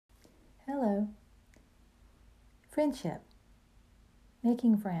Hello. Friendship.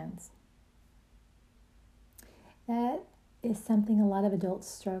 Making friends. That is something a lot of adults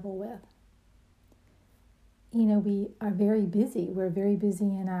struggle with. We are very busy. We're very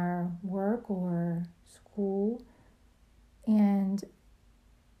busy in our work or school, and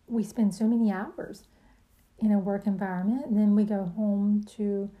we spend so many hours in a work environment, and then we go home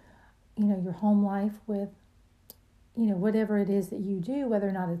to, your home life with, whatever it is that you do, whether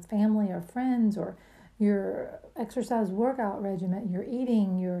or not it's family or friends or your exercise workout regimen, your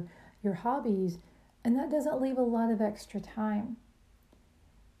eating, your hobbies, and that doesn't leave a lot of extra time.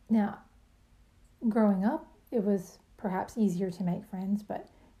 Now, growing up, it was perhaps easier to make friends, but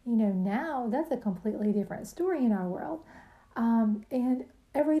now that's a completely different story in our world. And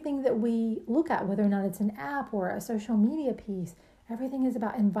everything that we look at, whether or not it's an app or a social media piece, everything is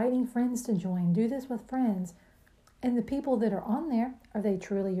about inviting friends to join. Do this with friends. And the people that are on there, are they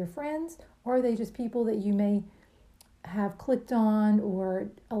truly your friends? Or are they just people that you may have clicked on or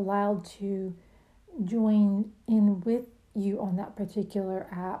allowed to join in with you on that particular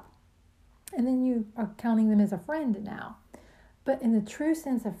app? And then you are counting them as a friend now. But in the true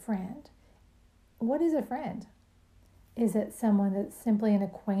sense of friend, what is a friend? Is it someone that's simply an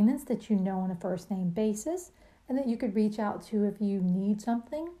acquaintance that you know on a first name basis and that you could reach out to if you need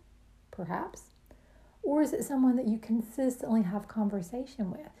something, perhaps? Or is it someone that you consistently have conversation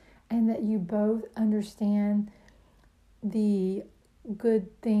with and that you both understand the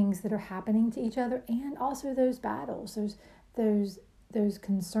good things that are happening to each other and also those battles, those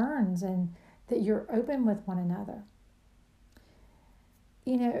concerns, and that you're open with one another?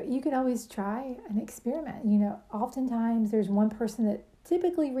 You could always try an experiment. Oftentimes there's one person that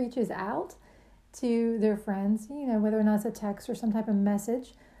typically reaches out to their friends, whether or not it's a text or some type of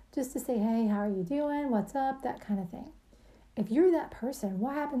message, just to say, hey, how are you doing? What's up? That kind of thing. If you're that person,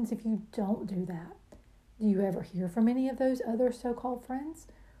 what happens if you don't do that? Do you ever hear from any of those other so-called friends?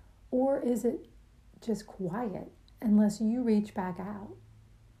 Or is it just quiet unless you reach back out?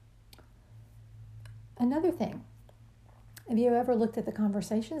 Another thing, have you ever looked at the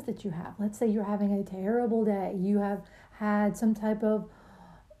conversations that you have? Let's say you're having a terrible day. You have had some type of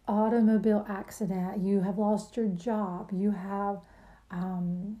automobile accident. You have lost your job. You have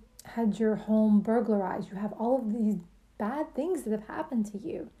had your home burglarized. You have all of these bad things that have happened to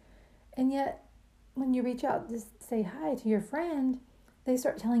you. And yet, when you reach out to say hi to your friend, they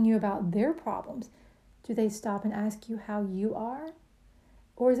start telling you about their problems. Do they stop and ask you how you are?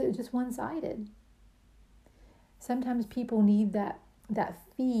 Or is it just one-sided? Sometimes people need that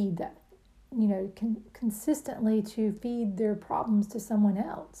feed, that consistently to feed their problems to someone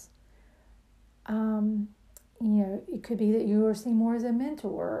else. It could be that you are seen more as a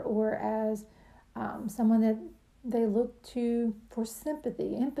mentor or as someone that they look to for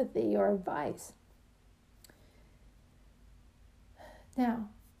sympathy, empathy, or advice. Now,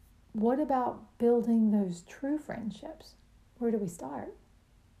 what about building those true friendships? Where do we start?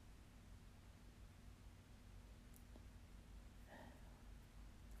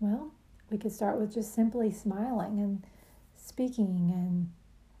 Well, we could start with just simply smiling and speaking and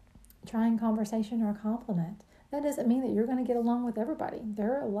trying conversation or a compliment. That doesn't mean that you're going to get along with everybody.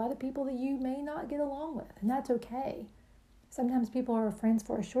 There are a lot of people that you may not get along with, and that's okay. Sometimes people are friends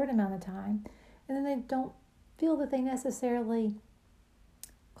for a short amount of time, and then they don't feel that they necessarily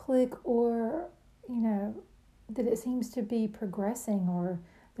click or, that it seems to be progressing, or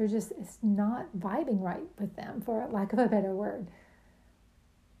it's not vibing right with them, for lack of a better word.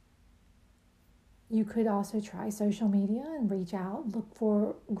 You could also try social media and reach out, look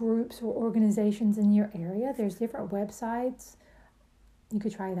for groups or organizations in your area. There's different websites. You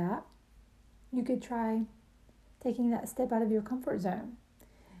could try that. You could try taking that step out of your comfort zone.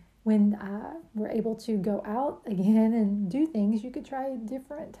 When we're able to go out again and do things, you could try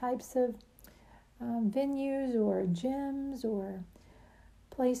different types of venues or gyms or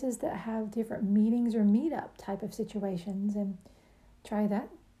places that have different meetings or meetup type of situations, and try that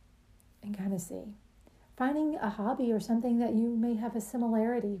and kind of see. Finding a hobby or something that you may have a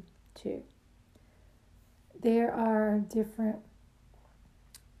similarity to. There are different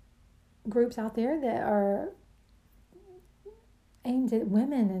groups out there that are aimed at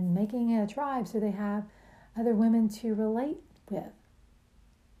women and making a tribe so they have other women to relate with.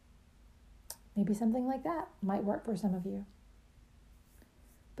 Maybe something like that might work for some of you.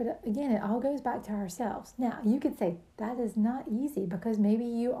 But again, it all goes back to ourselves. Now, you could say that is not easy because maybe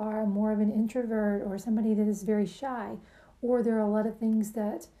you are more of an introvert or somebody that is very shy, or there are a lot of things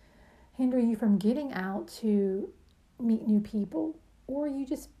that hinder you from getting out to meet new people, or you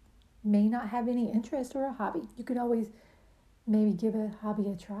just may not have any interest or a hobby. You could always maybe give a hobby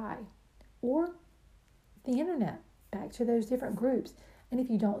a try. or the internet, back to those different groups. And if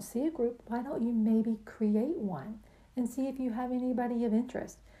you don't see a group, why don't you maybe create one and see if you have anybody of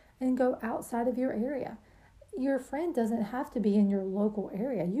interest and go outside of your area. Your friend doesn't have to be in your local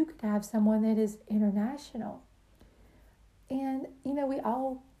area. You could have someone that is international. And, we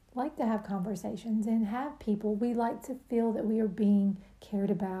all like to have conversations and have people. We like to feel that we are being cared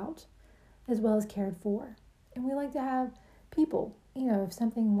about as well as cared for. And we like to have people. If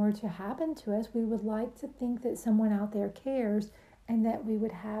something were to happen to us, we would like to think that someone out there cares and that we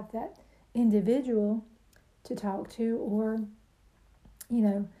would have that individual to talk to or,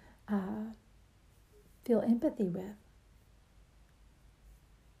 feel empathy with.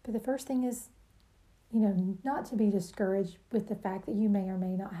 But the first thing is, not to be discouraged with the fact that you may or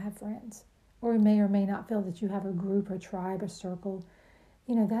may not have friends, or may or may not feel that you have a group or tribe or circle.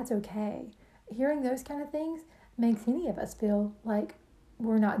 That's okay. Hearing those kind of things makes any of us feel like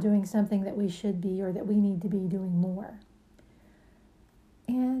we're not doing something that we should be or that we need to be doing more.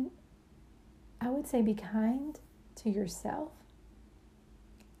 And I would say be kind to yourself,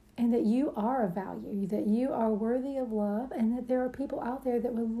 and that you are of value, that you are worthy of love, and that there are people out there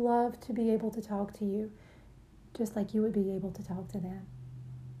that would love to be able to talk to you, just like you would be able to talk to them.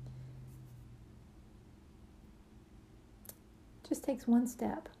 Just takes one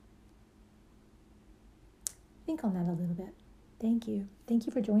step. Think on that a little bit. Thank you. Thank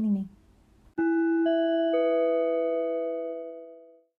you for joining me.